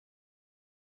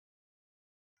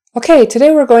Okay,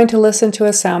 today we're going to listen to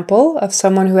a sample of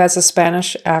someone who has a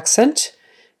Spanish accent.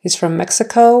 He's from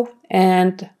Mexico,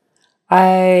 and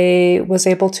I was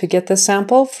able to get this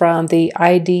sample from the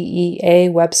IDEA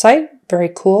website. Very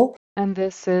cool. And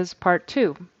this is part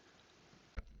 2.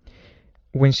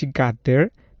 When she got there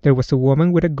was a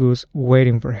woman with a goose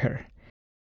waiting for her.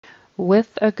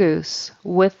 With a goose,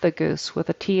 with a goose, with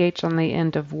a TH on the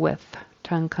end of with.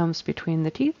 Tongue comes between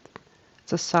the teeth.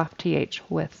 It's a soft TH,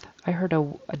 with. I heard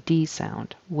a D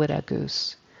sound, with a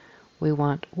goose. We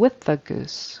want with the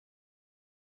goose.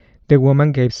 The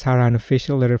woman gave Sarah an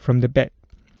official letter from the vet.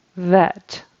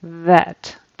 Vet,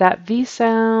 vet. That V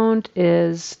sound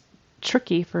is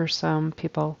tricky for some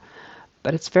people,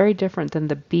 but it's very different than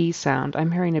the B sound.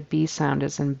 I'm hearing a B sound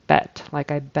as in bet,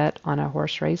 like I bet on a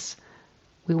horse race.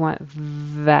 We want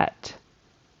vet.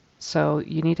 So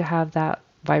you need to have that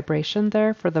vibration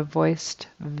there for the voiced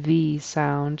V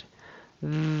sound.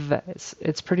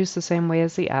 It's produced the same way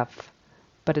as the F,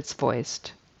 but it's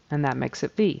voiced, and that makes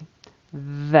it V.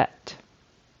 Vet.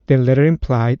 The letter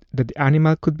implied that the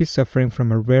animal could be suffering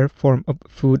from a rare form of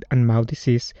foot and mouth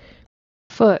disease.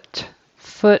 Foot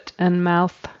and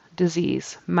mouth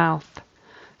disease, mouth.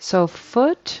 So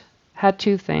foot had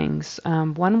two things.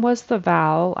 One was the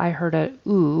vowel. I heard a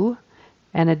oo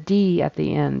and a D at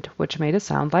the end, which made it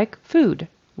sound like food,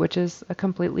 which is a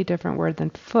completely different word than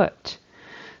foot.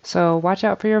 So watch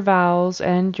out for your vowels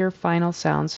and your final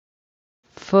sounds.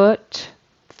 Foot,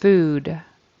 food,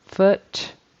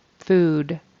 foot,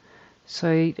 food.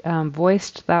 So he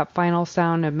voiced that final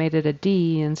sound and made it a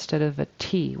D instead of a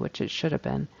T, which it should have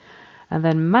been. And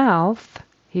then mouth,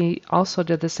 he also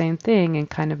did the same thing and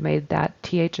kind of made that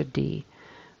TH a D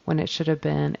when it should have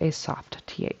been a soft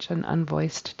TH, an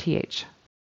unvoiced TH.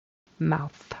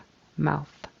 Mouth,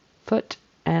 mouth, foot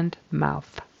and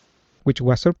mouth. Which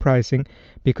was surprising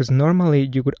because normally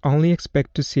you would only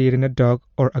expect to see it in a dog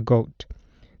or a goat.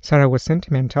 Sarah was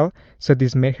sentimental, so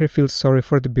this made her feel sorry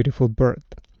for the beautiful bird.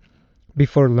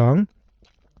 Before long,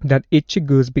 that itchy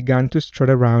goose began to strut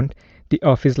around the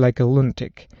office like a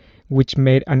lunatic, which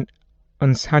made an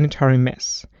unsanitary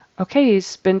mess. Okay,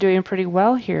 he's been doing pretty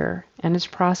well here, and his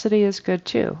prosody is good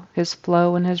too. His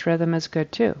flow and his rhythm is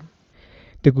good too.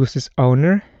 The goose's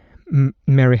owner,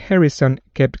 Mary Harrison,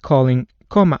 kept calling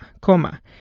comma, comma.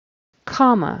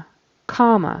 Comma,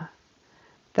 comma.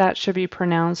 That should be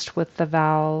pronounced with the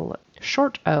vowel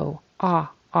short O,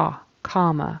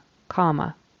 comma,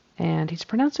 comma. And he's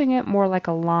pronouncing it more like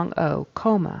a long O,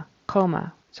 coma,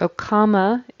 coma. So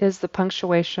comma is the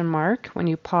punctuation mark. When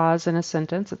you pause in a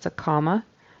sentence, it's a comma.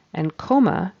 And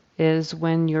coma is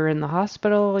when you're in the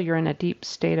hospital, you're in a deep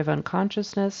state of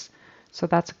unconsciousness. So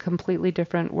that's a completely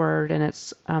different word, and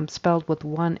it's spelled with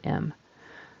one M.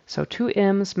 So two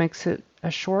M's makes it a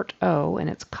short O, and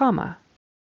it's comma.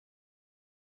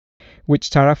 Which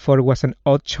Sarah thought was an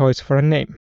odd choice for a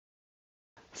name.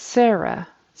 Sarah,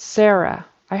 Sarah.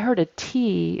 I heard a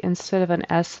T instead of an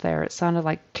S there. It sounded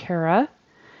like Tara.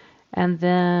 And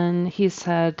then he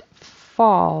said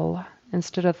fall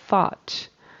instead of thought.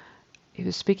 He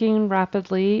was speaking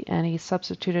rapidly and he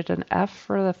substituted an F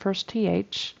for the first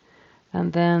TH.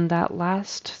 And then that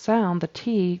last sound, the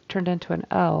T, turned into an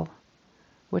L,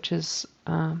 which is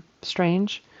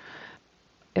strange.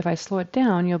 If I slow it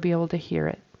down, you'll be able to hear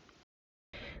it.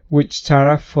 Which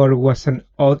Sarah thought was an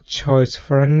odd choice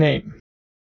for a name.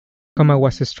 Comma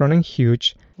was strong and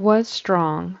huge. Was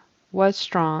strong, was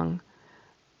strong.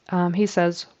 He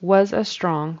says, was a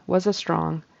strong.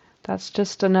 That's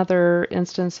just another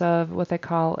instance of what they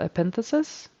call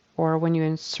epenthesis, or when you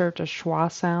insert a schwa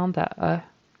sound, that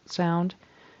sound,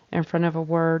 in front of a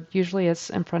word. Usually it's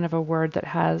in front of a word that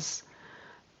has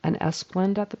an S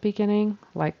blend at the beginning,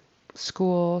 like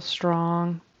school,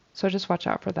 strong. So just watch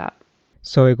out for that.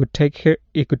 So it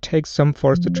could take some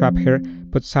force to trap her,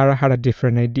 but Sarah had a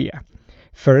different idea.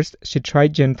 First, she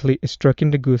tried gently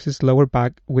stroking the goose's lower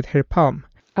back with her palm.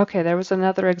 Okay, there was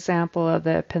another example of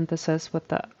the epenthesis with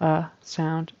the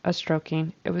sound, a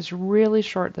stroking. It was really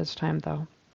short this time, though.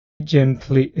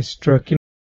 Gently stroking,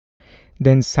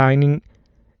 then singing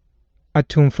a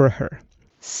tune for her.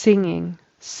 Singing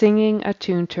a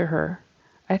tune to her.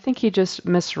 I think he just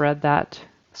misread that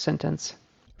sentence.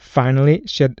 Finally,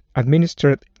 she had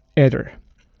administered ether.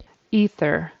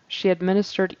 Ether. She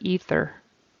administered ether.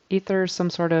 Ether is some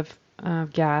sort of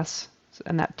gas,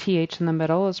 and that TH in the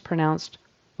middle is pronounced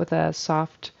with a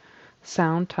soft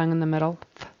sound, tongue in the middle.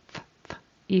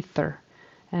 Ether.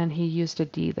 And he used a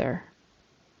D there.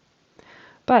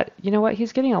 But you know what?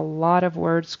 He's getting a lot of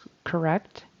words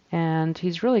correct, and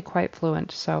he's really quite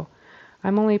fluent. So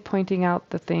I'm only pointing out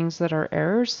the things that are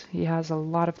errors. He has a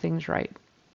lot of things right.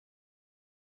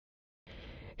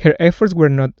 Her efforts were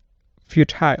not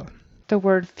futile. The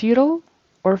word futile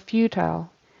or futile.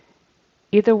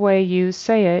 Either way you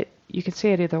say it, you can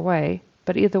say it either way,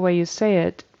 but either way you say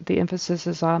it, the emphasis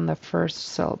is on the first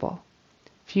syllable.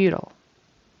 Futile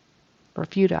or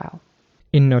futile.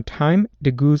 In no time,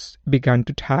 the goose began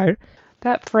to tire.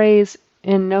 That phrase,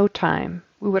 in no time,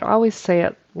 we would always say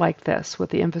it like this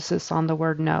with the emphasis on the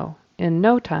word no. In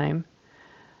no time,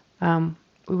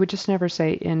 we would just never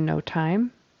say in no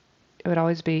time. It would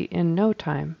always be in no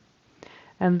time.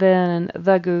 And then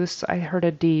the goose, I heard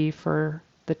a D for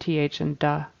the TH in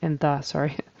the,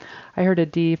 sorry. I heard a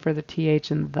D for the TH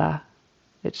in the.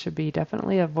 It should be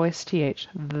definitely a voiced TH.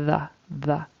 The.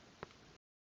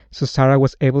 So Sarah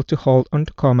was able to hold on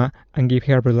to Coma and give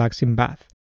her a relaxing bath.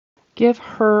 Give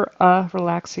her a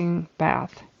relaxing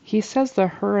bath. He says the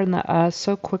her and the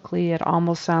so quickly it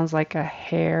almost sounds like a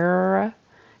hair,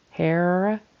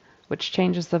 which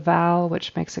changes the vowel,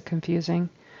 which makes it confusing.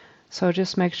 So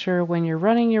just make sure when you're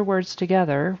running your words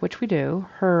together, which we do,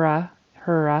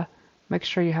 hurra, make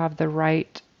sure you have the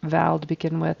right vowel to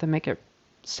begin with and make it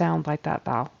sound like that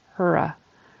vowel, hurra,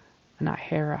 not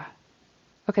hera.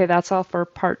 Okay, that's all for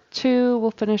part 2.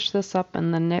 We'll finish this up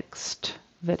in the next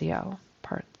video,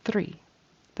 part 3.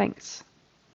 Thanks.